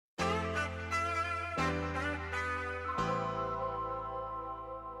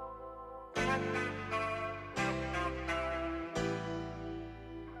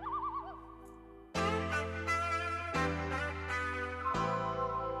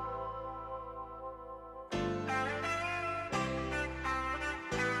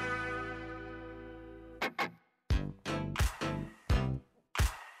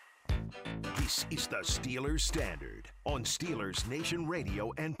This is the Steelers Standard on Steelers Nation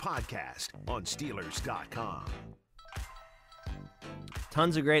Radio and podcast on Steelers.com.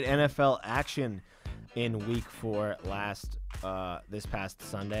 Tons of great NFL action in Week 4 this past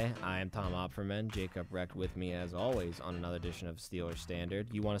Sunday. I am Tom Opferman. Jacob Recht with me as always on another edition of Steelers Standard.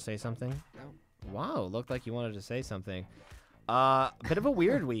 You want to say something? No. Wow, looked like you wanted to say something. A bit of a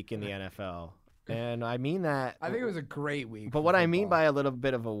weird week in the NFL. And I mean that. I think it was a great week. But what I mean by a little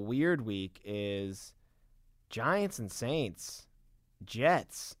bit of a weird week is Giants and Saints,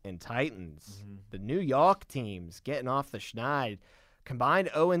 Jets and Titans, the New York teams getting off the schneid.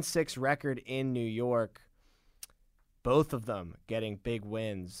 Combined 0-6 record in New York. Both of them getting big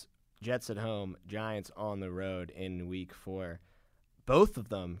wins. Jets at home, Giants on the road in Week 4. Both of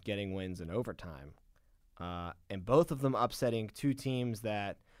them getting wins in overtime. And both of them upsetting two teams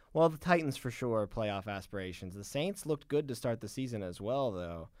that, well, the Titans for sure, playoff aspirations. The Saints looked good to start the season as well,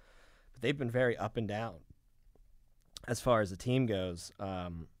 though. But they've been very up and down as far as the team goes.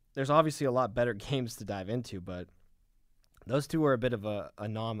 There's obviously a lot better games to dive into, but those two were a bit of an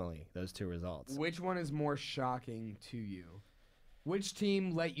anomaly, those two results. Which one is more shocking to you? Which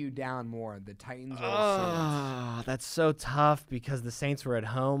team let you down more, the Titans or the Saints? That's so tough because the Saints were at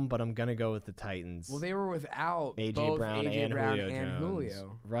home, but I'm going to go with the Titans. Well, they were without A.J. Brown and Julio Jones.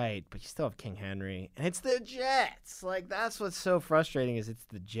 Julio. Right, but you still have King Henry. And it's the Jets. Like, that's what's so frustrating is it's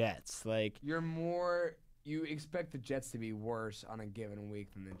the Jets. Like, You expect the Jets to be worse on a given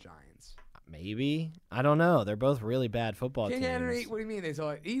week than the Giants. maybe. I don't know. They're both really bad football King teams. Henry, what do you mean?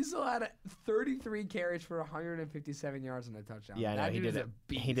 He still had 33 carries for 157 yards and a touchdown. Yeah, I know. That He dude did is it. a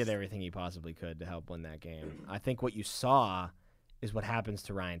beast. He did everything he possibly could to help win that game. I think what you saw is what happens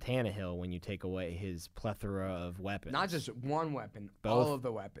to Ryan Tannehill when you take away his plethora of weapons. Not just one weapon, Both. all of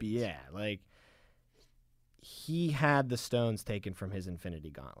the weapons. Yeah, like he had the stones taken from his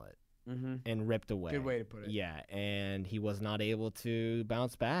Infinity Gauntlet and ripped away. Good way to put it. Yeah, and he was not able to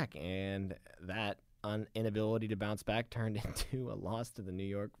bounce back, and that inability to bounce back turned into a loss to the New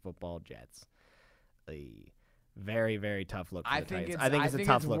York Football Jets. A very, very tough look for the Titans. I think it's a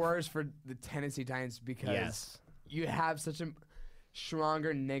tough look. Worse for the Tennessee Titans because Yes. you have such a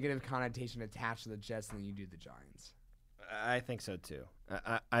stronger negative connotation attached to the Jets than you do the Giants. I think so too.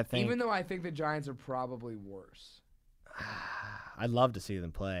 I think Even though I think the Giants are probably worse. I'd love to see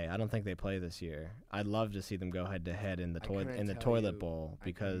them play. I don't think they play this year. I'd love to see them go head to head in the toilet bowl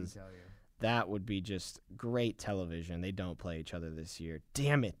because that would be just great television. They don't play each other this year.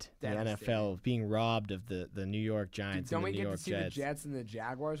 Damn it! The NFL being robbed of the New York Giants Don't and the we New get York to see Jets. the Jets and the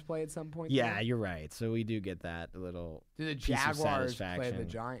Jaguars play at some point? Yeah, though? you're right. So we do get that little. Do the piece of Jaguars play satisfaction. the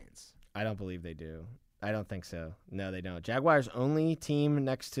Giants? I don't believe they do. I don't think so. No, they don't. Jaguars only team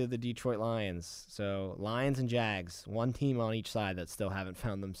next to the Detroit Lions. So Lions and Jags, one team on each side that still haven't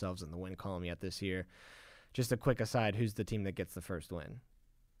found themselves in the win column yet this year. Just a quick aside, who's the team that gets the first win?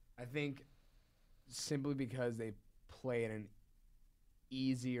 I think simply because they play in an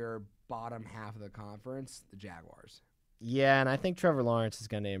easier bottom half of the conference, the Jaguars. Yeah, and I think Trevor Lawrence is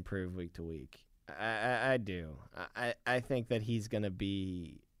going to improve week to week. I do. I think that he's going to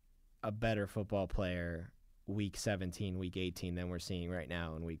be a better football player week 17, week 18 than we're seeing right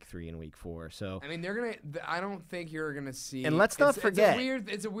now in week 3 and week 4. So I mean, I don't think you're gonna see. And let's not forget.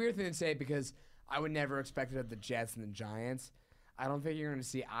 It's a weird thing to say because I would never expect it of the Jets and the Giants. I don't think you're gonna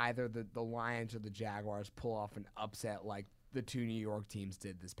see either the Lions or the Jaguars pull off an upset like the two New York teams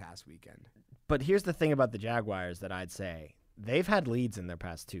did this past weekend. But here's the thing about the Jaguars that I'd say. They've had leads in their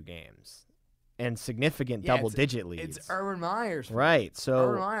past 2 games. And significant double-digit leads. It's Urban Meyer's. Right. So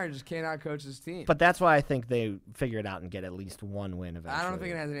Urban Meyer just cannot coach his team. But that's why I think they figure it out and get at least one win eventually. I don't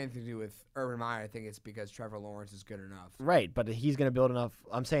think it has anything to do with Urban Meyer. I think it's because Trevor Lawrence is good enough. Right, but he's going to build enough.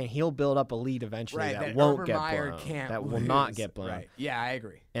 I'm saying he'll build up a lead eventually that won't Urban get Meyer blown. Can't that lose. will not get blown. Right. Yeah, I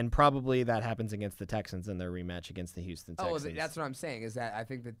agree. And probably that happens against the Texans in their rematch against the Houston Texans. Oh, that's what I'm saying is that I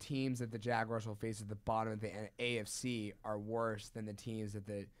think the teams that the Jaguars will face at the bottom of the AFC are worse than the teams that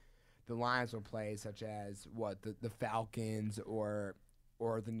the Lions will play, such as the Falcons or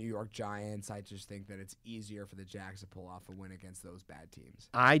the New York Giants. I just think that it's easier for the Jags to pull off a win against those bad teams.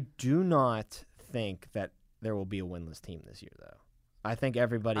 I do not think that there will be a winless team this year, though. I think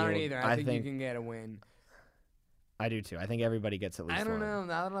everybody. I don't either. I think you can get a win. I do too. I think everybody gets at least one. I don't know.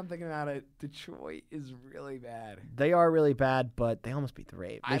 Now that I'm thinking about it, Detroit is really bad. They are really bad, but they almost beat the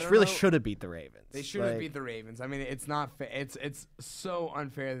Ravens. They should have beat the Ravens. They should have beat the Ravens. I mean, it's not fair. It's so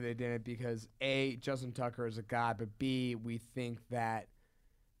unfair that they didn't because A, Justin Tucker is a god, but B, we think that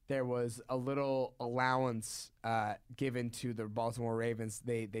there was a little allowance given to the Baltimore Ravens.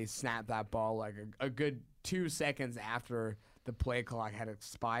 They snapped that ball like a good 2 seconds after the play clock had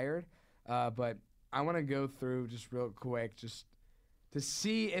expired. But I want to go through just real quick just to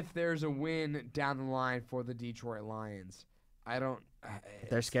see if there's a win down the line for the Detroit Lions. I don't.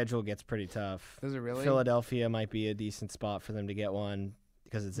 Their schedule gets pretty tough. Does it really? Philadelphia might be a decent spot for them to get one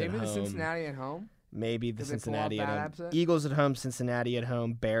because it's Maybe at home. the Cincinnati at home. Maybe the Did they pull off Cincinnati at that home. upset? Eagles at home, Cincinnati at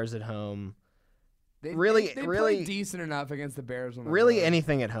home, Bears at home. They Really- played decent enough against the Bears on the Really, road.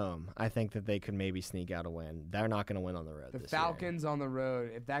 anything at home, I think that they could maybe sneak out a win. They're not going to win on the road The this Falcons on the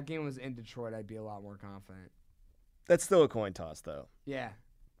road. If that game was in Detroit, I'd be a lot more confident. year. That's still a coin toss, though. Yeah,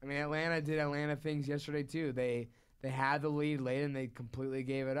 I mean Atlanta did Atlanta things yesterday too. They had the lead late and they completely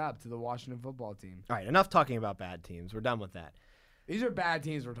gave it up to the Washington football team. All right, enough talking about bad teams. We're done with that. These are bad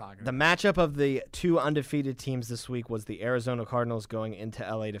teams we're talking The about. matchup of the two undefeated teams this week was the Arizona Cardinals going into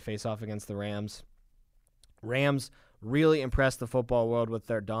LA to face off against the Rams. Rams really impressed the football world with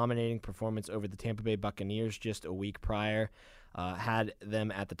their dominating performance over the Tampa Bay Buccaneers just a week prior. Had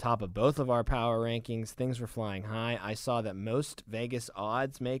them at the top of both of our power rankings. Things were flying high. I saw that most Vegas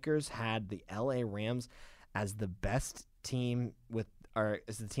odds makers had the LA Rams as the best team with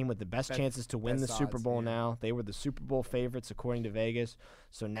as the team with the best chances to win the best Super odds, Bowl yeah. now. They were the Super Bowl favorites according to Vegas.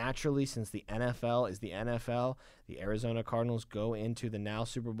 So naturally, since the NFL is the NFL, the Arizona Cardinals go into the now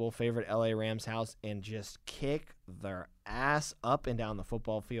Super Bowl favorite LA Rams house and just kick their ass up and down the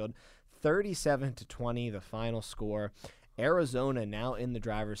football field. 37-20, the final score. Arizona now in the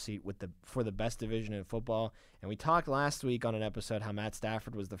driver's seat for the best division in football. And we talked last week on an episode how Matt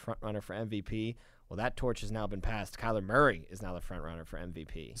Stafford was the front runner for MVP. Well, that torch has now been passed. Kyler Murray is now the front runner for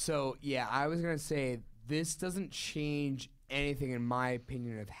MVP. So yeah, I was gonna say this doesn't change anything in my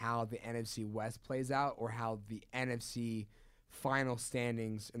opinion of how the NFC West plays out or how the NFC final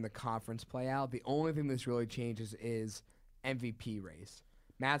standings in the conference play out. The only thing this really changes is MVP race.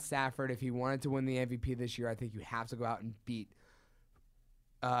 Matt Stafford, if he wanted to win the MVP this year, I think you have to go out and beat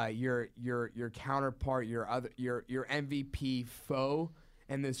your counterpart, your MVP foe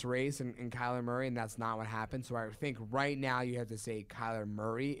in this race, and Kyler Murray, and that's not what happened. So I think right now you have to say Kyler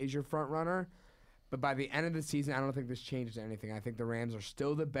Murray is your front runner. But by the end of the season, I don't think this changes anything. I think the Rams are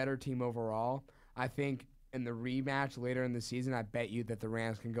still the better team overall. I think in the rematch later in the season, I bet you that the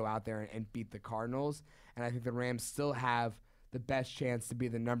Rams can go out there and beat the Cardinals. And I think the Rams still have the best chance to be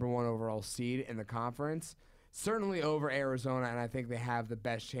the number one overall seed in the conference, certainly over Arizona, and I think they have the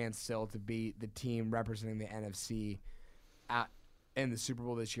best chance still to be the team representing the NFC in the Super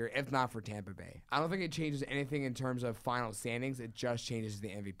Bowl this year, if not for Tampa Bay. I don't think it changes anything in terms of final standings. It just changes the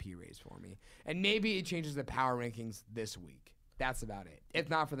MVP race for me. And maybe it changes the power rankings this week. That's about it, if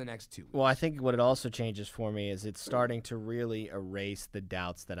not for the next 2 weeks. Well, I think what it also changes for me is it's starting to really erase the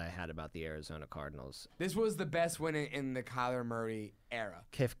doubts that I had about the Arizona Cardinals. This was the best win in the Kyler Murray era.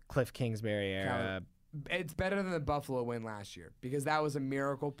 Cliff Kingsbury era. It's better than the Buffalo win last year because that was a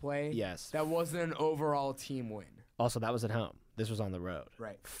miracle play. Yes. That wasn't an overall team win. Also, that was at home. This was on the road.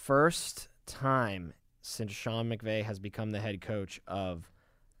 Right. First time since Sean McVay has become the head coach of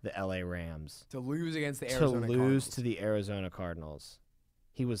the LA Rams To lose against the Arizona Cardinals. to the Arizona Cardinals.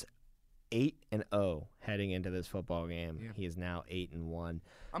 He was 8-0 heading into this football game. Yeah. He is now 8-1.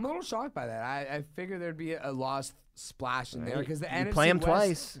 I'm a little shocked by that. I figured there'd be a lost splash in there because the You NFC play 'em West,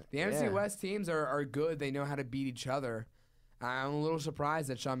 twice. The NFC Yeah. West teams are good. They know how to beat each other. I'm a little surprised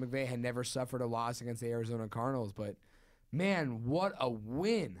that Sean McVay had never suffered a loss against the Arizona Cardinals, but man, what a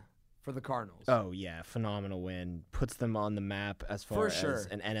win for the Cardinals. Oh, yeah, phenomenal win. Puts them on the map as far For sure. as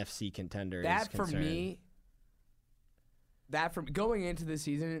an NFC contender is That for concerned. me, going into the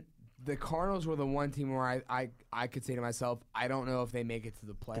season, the Cardinals were the one team where I could say to myself, I don't know if they make it to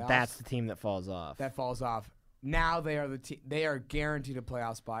the playoffs. That's the team that falls off. That falls off. Now they are they are guaranteed a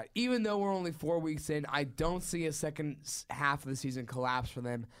playoff spot. Even though we're only 4 weeks in, I don't see a second half of the season collapse for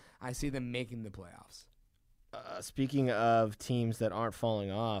them. I see them making the playoffs. Speaking of teams that aren't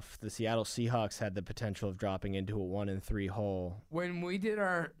falling off, the Seattle Seahawks had the potential of dropping into a 1-3 hole. When we did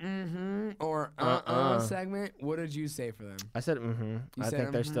our or segment, what did you say for them? I said You I said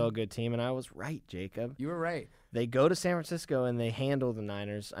think they're still a good team, and I was right, Jacob. You were right. They go to San Francisco and they handle the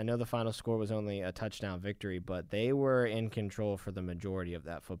Niners. I know the final score was only a touchdown victory, but they were in control for the majority of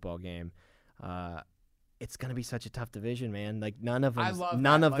that football game. It's going to be such a tough division, man. Like none of them's going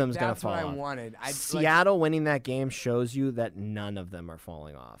to fall That's what I off. wanted. Seattle winning that game shows you that none of them are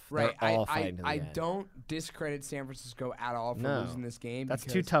falling off. Right. They're all fighting to the I end. don't discredit San Francisco at all for No. losing this game. That's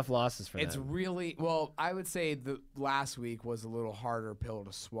two because tough losses for It's them. really well. I would say the last week was a little harder pill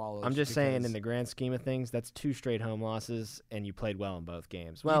to swallow. I'm just saying, because in the grand scheme of things, that's 2 straight home losses, and you played well in both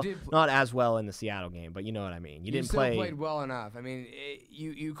games. Well, did not as well in the Seattle game, but you know what I mean. You didn't still play. played well enough. I mean,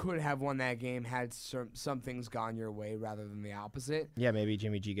 you could have won that game had some something's gone your way rather than the opposite. Yeah, maybe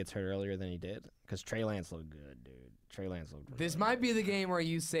Jimmy G gets hurt earlier than he did because Trey Lance looked good, dude. Trey Lance looked This good. might be the game where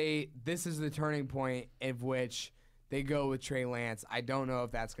you say this is the turning point of which they go with Trey Lance. I don't know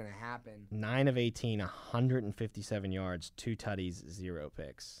if that's going to happen. 9 of 18, 157 yards, 2 tutties, 0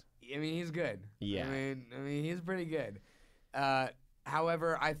 picks. I mean, he's good. Yeah. I mean, he's pretty good.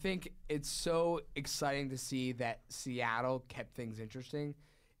 However, I think it's so exciting to see that Seattle kept things interesting.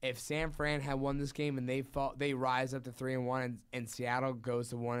 If San Fran had won this game and they rise up to 3-1, and Seattle goes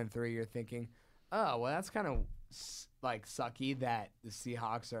to 1-3, you're thinking, oh, well, that's kind of like sucky that the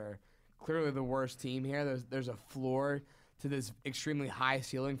Seahawks are clearly the worst team here. There's a floor to this extremely high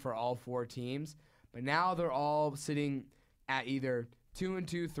ceiling for all 4 teams, but now they're all sitting at either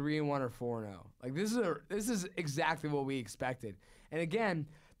 2-2, 3-1, or 4-0. Like this is exactly what we expected. And again,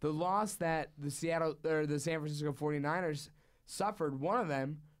 the loss that the San Francisco 49ers suffered, one of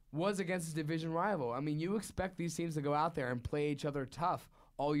them was against a division rival. I mean, you expect these teams to go out there and play each other tough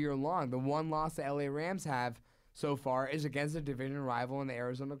all year long. The one loss the LA Rams have so far is against a division rival in the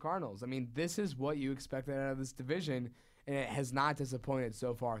Arizona Cardinals. I mean, this is what you expected out of this division, and it has not disappointed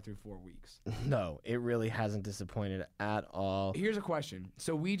so far through 4 weeks. No, it really hasn't disappointed at all. Here's a question.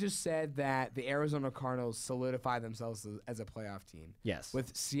 So we just said that the Arizona Cardinals solidified themselves as a playoff team. Yes.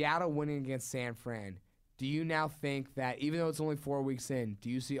 With Seattle winning against San Fran, do you now think that even though it's only 4 weeks in, do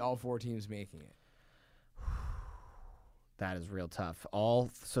you see all 4 teams making it? That is real tough.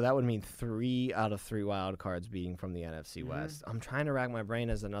 So that would mean 3 out of 3 wild cards being from the NFC West. I'm trying to rack my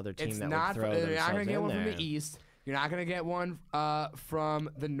brain as another team that would throw You're not themselves going to get in one there. from the East. You're not going to get one from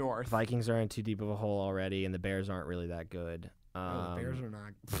the North. Vikings are in too deep of a hole already, and the Bears aren't really that good. No, the Bears are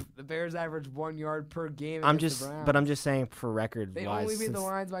not. The Bears average 1 yard per game. I'm against the Browns. but I'm just saying for record They wise. only beat the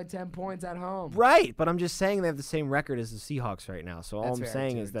Lions by 10 points at home. Right, but I'm just saying they have the same record as the Seahawks right now. So all That's I'm fair,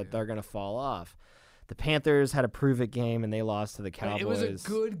 saying too, is that yeah. they're going to fall off. The Panthers had a prove-it game, and they lost to the Cowboys. It was a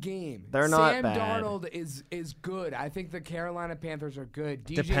good game. They're not Sam bad. Darnold is good. I think the Carolina Panthers are good.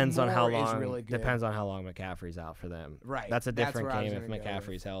 DJ Depends on how Moore long. is really good. Depends on how long McCaffrey's out for them. Right. That's a That's different where I was game if gonna go with.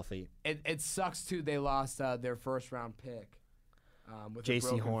 McCaffrey's healthy. It sucks too. They lost their first-round pick with J.C. a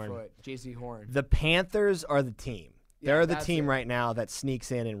broken Horn. foot. J.C. Horn. The Panthers are the team. Yeah, They're the that's team it. right now that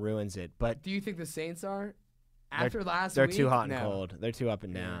sneaks in and ruins it. But Do you think the Saints are? After last they're week, too hot and no. cold. They're too up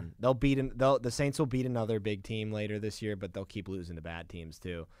and Yeah. down. The Saints will beat another big team later this year, but they'll keep losing to bad teams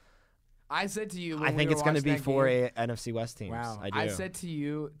too. I said to you, when I think we it's going to be 4 NFC West teams. Wow. I do. said to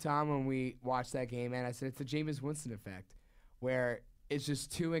you, Tom, when we watched that game, and I said it's the Jameis Winston effect, where it's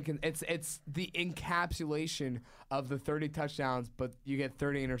just it's the encapsulation of the 30 touchdowns, but you get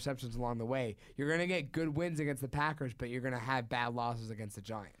 30 interceptions along the way. You're going to get good wins against the Packers, but you're going to have bad losses against the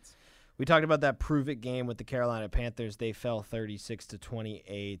Giants. We talked about that prove-it game with the Carolina Panthers. They fell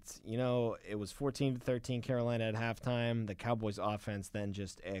 36-28. You know, it was 14-13 Carolina at halftime. The Cowboys' offense then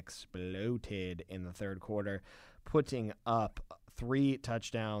just exploded in the third quarter, putting up 3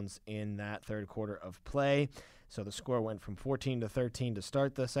 touchdowns in that third quarter of play. So the score went from 14-13 to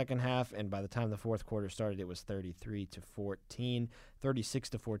start the second half, and by the time the fourth quarter started, it was 33-14.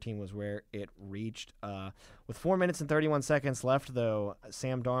 36-14 was where it reached. With 4 minutes and 31 seconds left, though,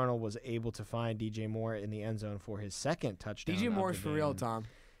 Sam Darnold was able to find DJ Moore in the end zone for his second touchdown. DJ of Moore's the for real, game. Tom.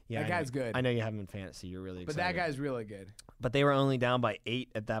 Yeah, That guy's good. I know you have him in fantasy. You're really But excited. that guy's really good. But they were only down by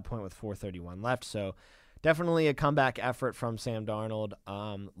 8 at that point with 4:31 left. So definitely a comeback effort from Sam Darnold.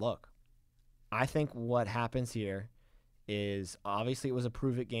 Look, I think what happens here is obviously it was a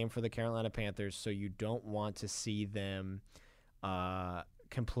prove-it game for the Carolina Panthers, so you don't want to see them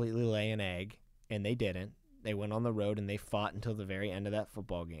completely lay an egg, and they didn't. They went on the road, and they fought until the very end of that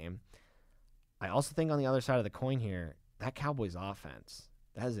football game. I also think on the other side of the coin here, that Cowboys offense,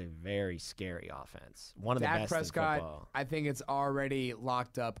 that is a very scary offense. One of the Dak best Prescott, in football. I think it's already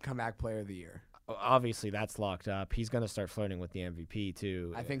locked up comeback player of the year. Obviously, that's locked up. He's going to start flirting with the MVP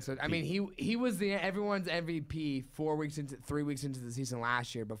too. I think so. I mean, he was everyone's MVP 3 weeks into the season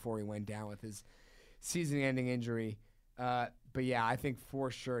last year before he went down with his season-ending injury. But yeah, I think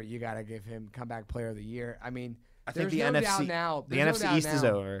for sure you got to give him comeback player of the year. I mean, I think there's the no NFC doubt now. the there's no NFC doubt East is now.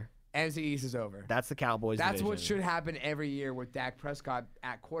 over. NFC East is over. That's the Cowboys. That's what division. should happen every year with Dak Prescott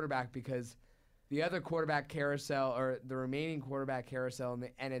at quarterback, because the other quarterback carousel, or the remaining quarterback carousel in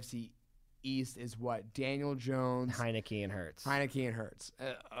the NFC East, is what? Daniel Jones, Heineke and Hurts. Heineke, and Hurts.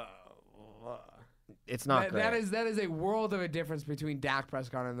 It's not great. That is a world of a difference between Dak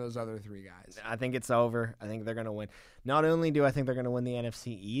Prescott and those other 3 guys. I think it's over. I think they're going to win. Not only do I think they're going to win the NFC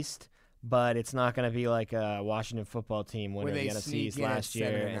East, but it's not going to be like a Washington football team winning Where the they NFC sneak East in at last year,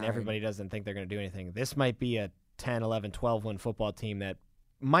 7-9. and everybody doesn't think they're going to do anything. This might be a 10, 11, 12 win football team that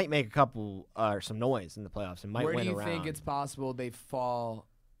might make a couple some noise in the playoffs and might Where win do you around. think it's possible they fall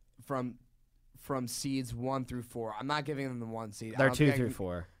from seeds 1 through 4? I'm not giving them the 1 seed. They're 2 through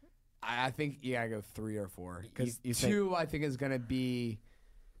 4. I think you gotta go 3 or 4 because You 2 I think is gonna be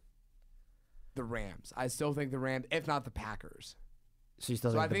the Rams. I still think the Rams, if not the Packers. So you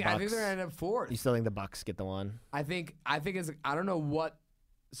still So think the Bucks? I think they're gonna end up 4th. You still think the Bucks get the 1? I think it's. I don't know what.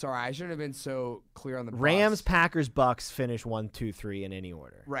 Sorry, I shouldn't have been so clear on the Bucks. Rams, Packers, Bucks finish 1, 2, 3 in any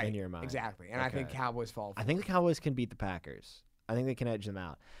order. Right. In your mind. Exactly. And I think Okay. Cowboys fall. I think the Cowboys can beat the Packers. I think they can edge them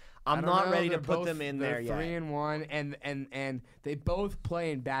out. I I'm don't not know. ready to They're put both- them in they're there 3-1, and they both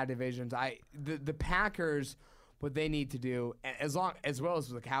play in bad divisions. The Packers, what they need to do, as well as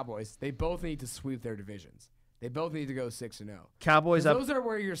the Cowboys, they both need to sweep their divisions. They both need to go 6-0. Cowboys up. Those are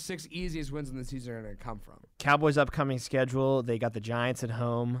where your 6 easiest wins in the season are going to come from. Cowboys' upcoming schedule, they got the Giants at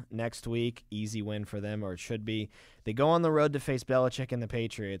home next week. Easy win for them, or it should be. They go on the road to face Belichick and the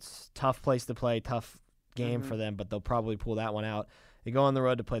Patriots. Tough place to play, tough game for them, but they'll probably pull that one out. They go on the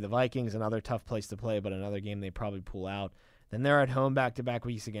road to play the Vikings, another tough place to play, but another game they probably pull out. Then they're at home back-to-back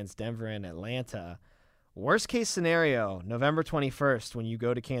weeks against Denver and Atlanta. Worst case scenario, November 21st, when you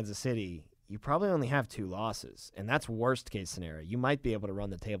go to Kansas City, you probably only have 2 losses, and that's worst case scenario. You might be able to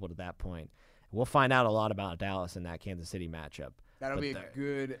run the table to that point. We'll find out a lot about Dallas in that Kansas City matchup. That'll But be a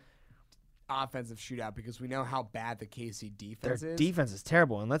good offensive shootout because we know how bad the KC defense Their is. defense is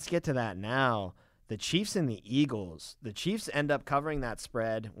terrible, and let's get to that now. The Chiefs and the Eagles. The Chiefs end up covering that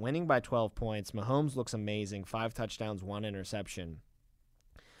spread, winning by 12 points. Mahomes looks amazing, 5 touchdowns, 1 interception.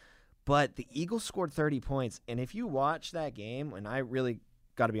 But the Eagles scored 30 points, and if you watch that game, and I really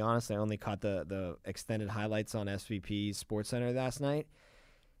got to be honest, I only caught the extended highlights on SVP SportsCenter last night.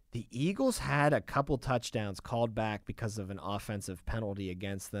 The Eagles had a couple touchdowns called back because of an offensive penalty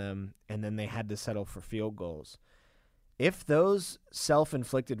against them, and then they had to settle for field goals. If those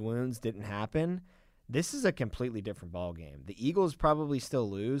self-inflicted wounds didn't happen, this is a completely different ball game. The Eagles probably still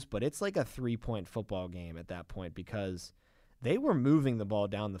lose, but it's like a 3-point football game at that point because they were moving the ball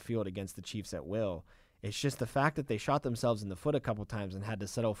down the field against the Chiefs at will. It's just the fact that they shot themselves in the foot a couple times and had to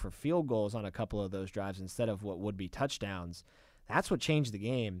settle for field goals on a couple of those drives instead of what would be touchdowns. That's what changed the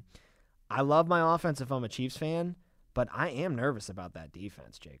game. I love my offense if I'm a Chiefs fan, but I am nervous about that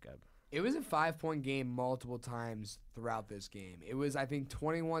defense, Jacob. It was a 5-point game multiple times throughout this game. It was, I think,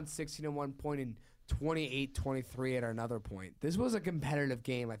 21-16 at one point and 28-23 at another point. This was a competitive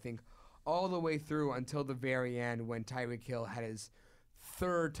game, I think, all the way through until the very end when Tyreek Hill had his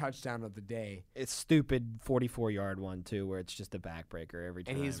 3rd touchdown of the day. It's stupid 44-yard one, too, where it's just a backbreaker every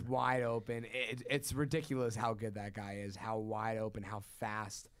time. And he's wide open. It's ridiculous how good that guy is, how wide open, how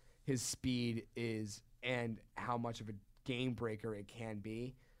fast his speed is, and how much of a game breaker it can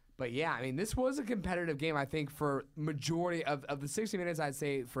be. But, yeah, I mean, this was a competitive game, I think, for majority of the 60 minutes. I'd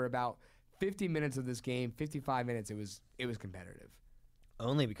say for about 50 minutes of this game, 55 minutes, it was competitive.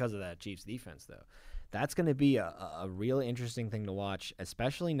 Only because of that Chiefs defense, though. That's going to be a real interesting thing to watch,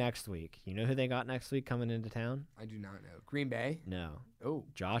 especially next week. You know who they got next week coming into town? I do not know. Green Bay? No. Oh.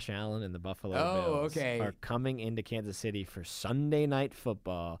 Josh Allen and the Buffalo Oh, Bills okay. are coming into Kansas City for Sunday Night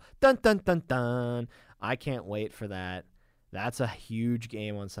Football. Dun, dun, dun, dun. I can't wait for that. That's a huge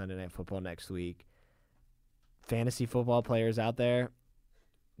game on Sunday Night Football next week. Fantasy football players out there,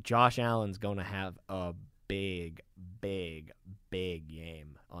 Josh Allen's going to have a big, big, big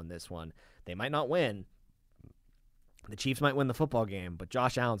game on this one. They might not win. The Chiefs might win the football game, but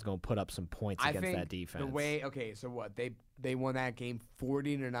Josh Allen's going to put up some points against that defense. So what? They won that game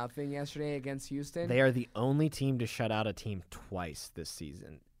 40-0 yesterday against Houston? They are the only team to shut out a team twice this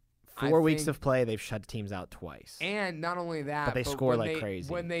season. I 4 weeks think- of play, they've shut teams out twice. And not only that, But they score when like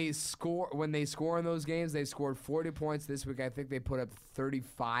crazy. When they score in those games, they scored 40 points this week. I think they put up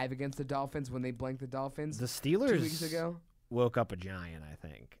 35 against the Dolphins when they blanked the Dolphins. The Steelers 2 weeks ago. woke up a giant, I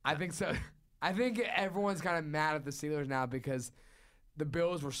think. I think so. I think everyone's kind of mad at the Steelers now because the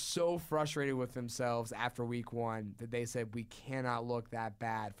Bills were so frustrated with themselves after week 1 that they said we cannot look that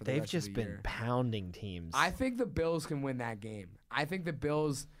bad for the They've rest just of the been year. pounding teams. I think the Bills can win that game. I think the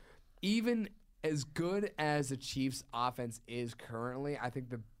Bills, even as good as the Chiefs' offense is currently, I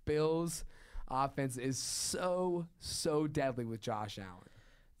think the Bills' offense is so deadly with Josh Allen.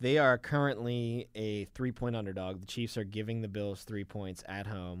 They are currently a 3-point underdog. The Chiefs are giving the Bills 3 points at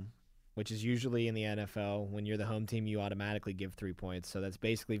home, which is usually in the NFL. When you're the home team, you automatically give 3 points. So that's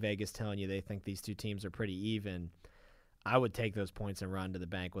basically Vegas telling you they think these two teams are pretty even. I would take those points and run to the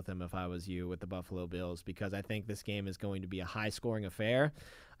bank with them if I was you with the Buffalo Bills, because I think this game is going to be a high-scoring affair.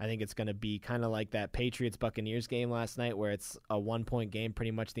 I think it's going to be kind of like that Patriots-Buccaneers game last night, where it's a one-point game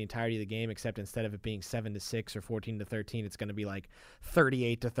pretty much the entirety of the game, except instead of it being 7-6 or 14-13, it's going to be like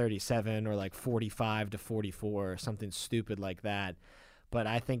 38-37 or like 45-44 or something stupid like that. But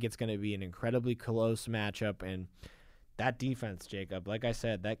I think it's going to be an incredibly close matchup, and that defense, Jacob, like I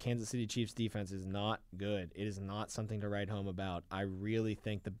said, that Kansas City Chiefs defense is not good. It is not something to write home about. I really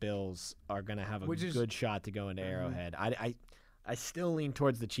think the Bills are going to have a good shot to go into Arrowhead. I still lean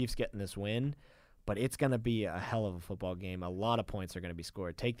towards the Chiefs getting this win, but it's going to be a hell of a football game. A lot of points are going to be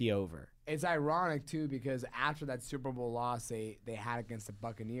scored. Take the over. It's ironic, too, because after that Super Bowl loss they had against the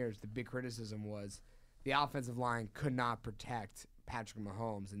Buccaneers, the big criticism was the offensive line could not protect Patrick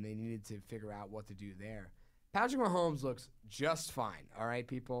Mahomes, and they needed to figure out what to do there. Patrick Mahomes looks just fine, all right,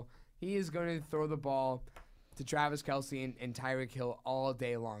 people? He is going to throw the ball to Travis Kelce and Tyreek Hill all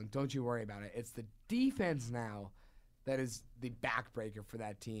day long. Don't you worry about it. It's the defense now that is the backbreaker for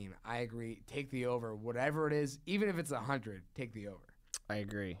that team. I agree. Take the over. Whatever it is, even if it's 100, take the over. I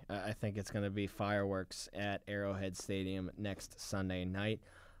agree. I think it's going to be fireworks at Arrowhead Stadium next Sunday night.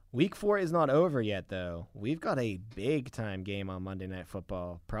 Week 4 is not over yet, though. We've got a big-time game on Monday Night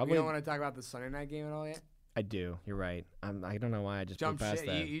Football. Probably. You don't want to talk about the Sunday night game at all yet? I do. You're right. I don't know why I just blew past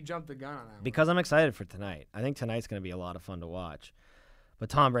that. You jumped the gun on that one. Because I'm excited for tonight. I think tonight's going to be a lot of fun to watch. But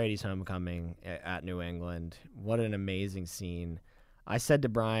Tom Brady's homecoming at New England, what an amazing scene. I said to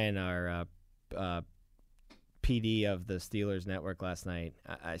Brian, our PD of the Steelers Network last night,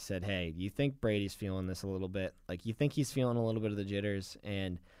 I said, hey, do you think Brady's feeling this a little bit? Like, you think he's feeling a little bit of the jitters?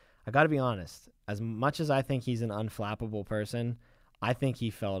 And I got to be honest, as much as I think he's an unflappable person, I think he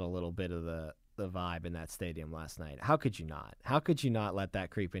felt a little bit of the vibe in that stadium last night. How could you not? How could you not let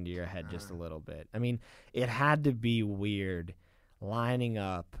that creep into your head just a little bit? I mean, it had to be weird lining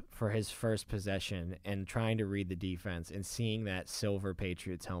up for his first possession and trying to read the defense and seeing that silver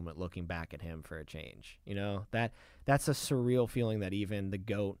Patriots helmet looking back at him for a change. You know, that's a surreal feeling that even the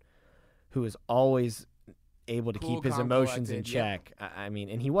GOAT, who is always able to keep his emotions in check. Yeah. I mean,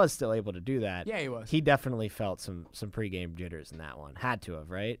 and he was still able to do that. Yeah, he was. He definitely felt some pregame jitters in that one. Had to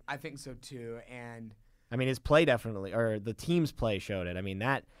have, right? I think so too. And I mean, his play definitely, or the team's play showed it. I mean,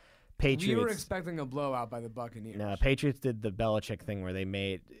 that Patriots. We were expecting a blowout by the Buccaneers. No, Patriots did the Belichick thing where they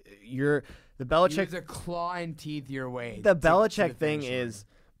made the Belichick. Use a claw and teeth your way. The Belichick thing is,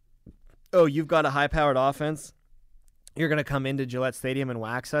 oh, you've got a high-powered offense. You're gonna come into Gillette Stadium and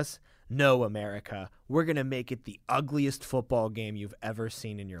wax us. No, America, we're going to make it the ugliest football game you've ever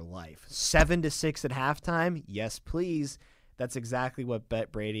seen in your life. 7-6 at halftime? Yes, please. That's exactly what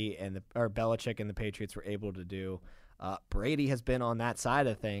Brady and Belichick and the Patriots were able to do. Brady has been on that side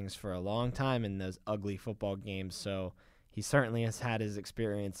of things for a long time in those ugly football games, so he certainly has had his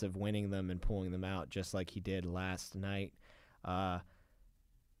experience of winning them and pulling them out just like he did last night.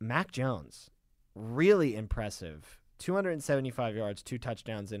 Mac Jones, really impressive. 275 yards, 2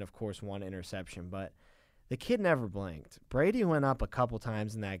 touchdowns, and, of course, 1 interception. But the kid never blinked. Brady went up a couple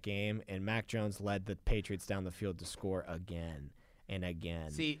times in that game, and Mac Jones led the Patriots down the field to score again and again.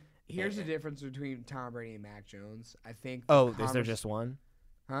 See, here's the difference between Tom Brady and Mac Jones. I think. Oh, is there just one?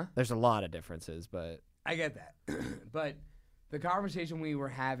 Huh? There's a lot of differences, but. I get that. But the conversation we were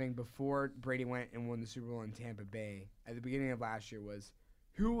having before Brady went and won the Super Bowl in Tampa Bay at the beginning of last year was,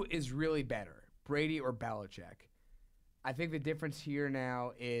 who is really better, Brady or Belichick? I think the difference here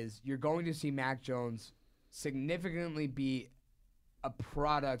now is you're going to see Mac Jones significantly be a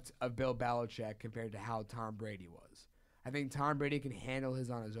product of Bill Belichick compared to how Tom Brady was. I think Tom Brady can handle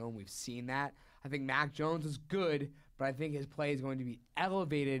his on his own. We've seen that. I think Mac Jones is good, but I think his play is going to be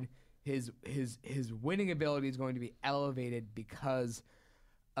elevated. His winning ability is going to be elevated because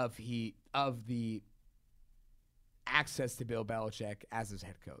of the access to Bill Belichick as his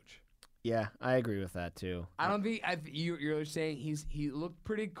head coach. Yeah, I agree with that too. I don't think you're saying he looked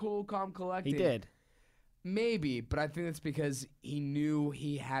pretty cool, calm, collected. He did. Maybe, but I think that's because he knew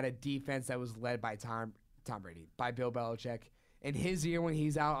he had a defense that was led by Tom Brady, by Bill Belichick. In his ear, when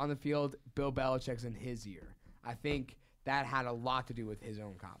he's out on the field, Bill Belichick's in his ear. I think that had a lot to do with his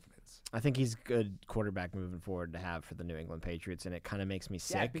own confidence. I think he's a good quarterback moving forward to have for the New England Patriots, and it kind of makes me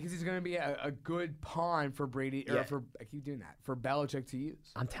sick. Yeah, because he's going to be a good pawn for Brady, I keep doing that, for Belichick to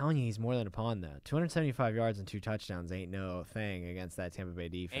use. I'm telling you, he's more than a pawn, though. 275 yards and 2 touchdowns ain't no thing against that Tampa Bay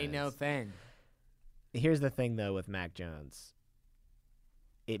defense. Ain't no thing. Here's the thing, though, with Mac Jones.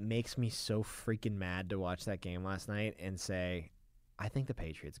 It makes me so freaking mad to watch that game last night and say, I think the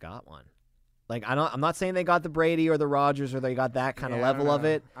Patriots got one. Like I'm not saying they got the Brady or the Rodgers or they got that kind of level of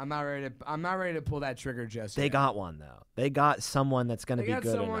it. I'm not ready to pull that trigger just yet. They got one though. They got someone that's going to be good enough.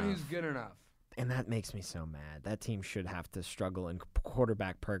 They got someone who's good enough. And that makes me so mad. That team should have to struggle in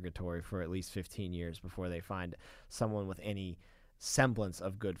quarterback purgatory for at least 15 years before they find someone with any semblance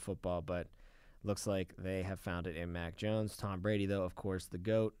of good football. But looks like they have found it in Mac Jones. Tom Brady, though, of course, the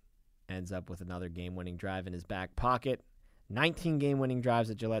GOAT, ends up with another game-winning drive in his back pocket. 19 game-winning drives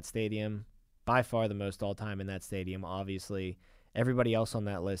at Gillette Stadium. By far the most all-time in that stadium. Obviously, everybody else on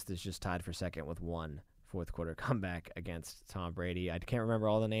that list is just tied for second with one fourth-quarter comeback against Tom Brady. I can't remember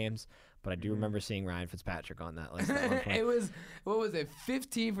all the names, but I do remember seeing Ryan Fitzpatrick on that list at one point. It was,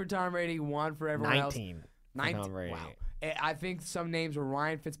 15 for Tom Brady, 1 for everyone 19 else? 19 for Tom Brady. Wow. I think some names were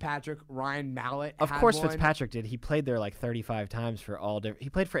Ryan Fitzpatrick, Ryan Mallett. Of course, Fitzpatrick did. He played there like 35 times for all different. He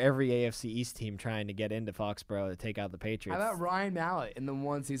played for every AFC East team trying to get into Foxborough to take out the Patriots. How about Ryan Mallett in the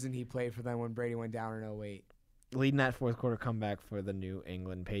one season he played for them when Brady went down in 2008? Leading that fourth-quarter comeback for the New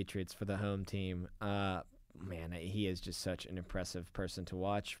England Patriots for the home team. Man, he is just such an impressive person to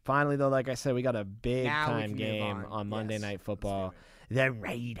watch. Finally, though, like I said, we got a big-time game on Monday Night Football. The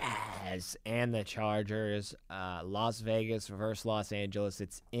Raiders and the Chargers, Las Vegas versus Los Angeles.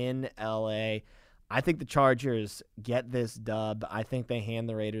 It's in L.A. I think the Chargers get this dub. I think they hand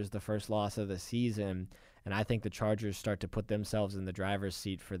the Raiders the first loss of the season, and I think the Chargers start to put themselves in the driver's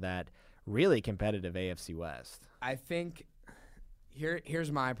seat for that really competitive AFC West. I think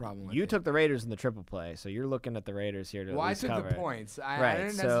here's my problem with You it. took the Raiders in the triple play, so you're looking at the Raiders here to at least cover. I took the points. I Right,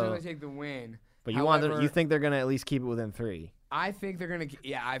 didn't so- necessarily take the win. But However, you think they're going to at least keep it within 3? I think they're going to –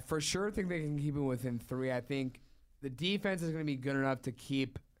 yeah, I for sure think they can keep it within 3. I think the defense is going to be good enough to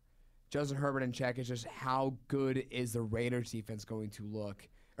keep Justin Herbert in check. It's just how good is the Raiders defense going to look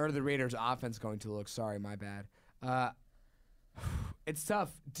 – or the Raiders offense going to look. Sorry, my bad. It's tough.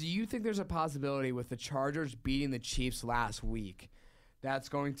 Do you think there's a possibility with the Chargers beating the Chiefs last week that's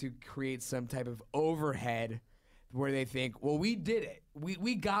going to create some type of overhead where they think, well, we did it.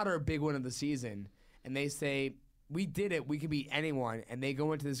 We got our big win of the season. And they say, we did it. We can beat anyone. And they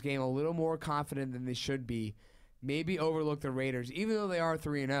go into this game a little more confident than they should be. Maybe overlook the Raiders, even though they are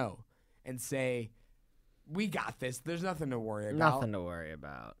 3-0, and say, we got this. There's nothing to worry about. Nothing to worry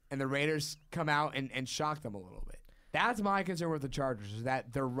about. And the Raiders come out and shock them a little bit. That's my concern with the Chargers, is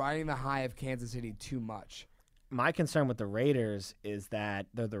that they're riding the high of Kansas City too much. My concern with the Raiders is that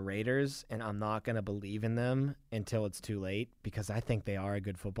they're the Raiders, and I'm not going to believe in them until it's too late because I think they are a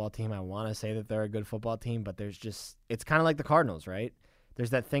good football team. I want to say that they're a good football team, but it's kind of like the Cardinals, right?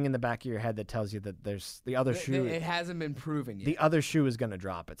 There's that thing in the back of your head that tells you that there's the other shoe. It hasn't been proven yet. The other shoe is going to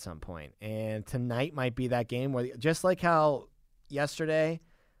drop at some point, and tonight might be that game where, just like how yesterday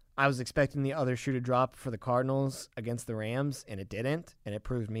I was expecting the other shoe to drop for the Cardinals against the Rams, and it didn't, and it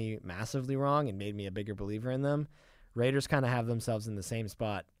proved me massively wrong and made me a bigger believer in them. Raiders kind of have themselves in the same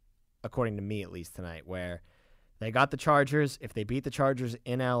spot, according to me at least tonight, where they got the Chargers. If they beat the Chargers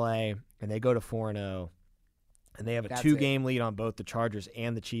in L.A. and they go to 4-0, and they have a 2-game lead on both the Chargers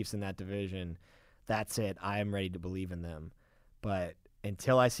and the Chiefs in that division, that's it. I am ready to believe in them. But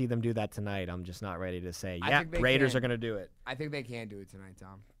until I see them do that tonight, I'm just not ready to say, yeah, Raiders are going to do it. I think they can do it tonight,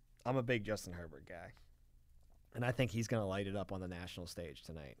 Tom. I'm a big Justin Herbert guy, and I think he's going to light it up on the national stage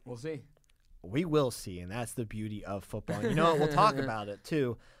tonight. We'll see. We will see, and that's the beauty of football. And you know what? We'll talk about it,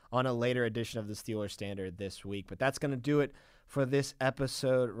 too, on a later edition of the Steelers Standard this week. But that's going to do it for this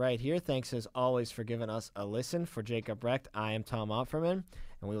episode right here. Thanks, as always, for giving us a listen. For Jacob Recht, I am Tom Opferman,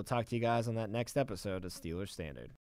 and we will talk to you guys on that next episode of Steelers Standard.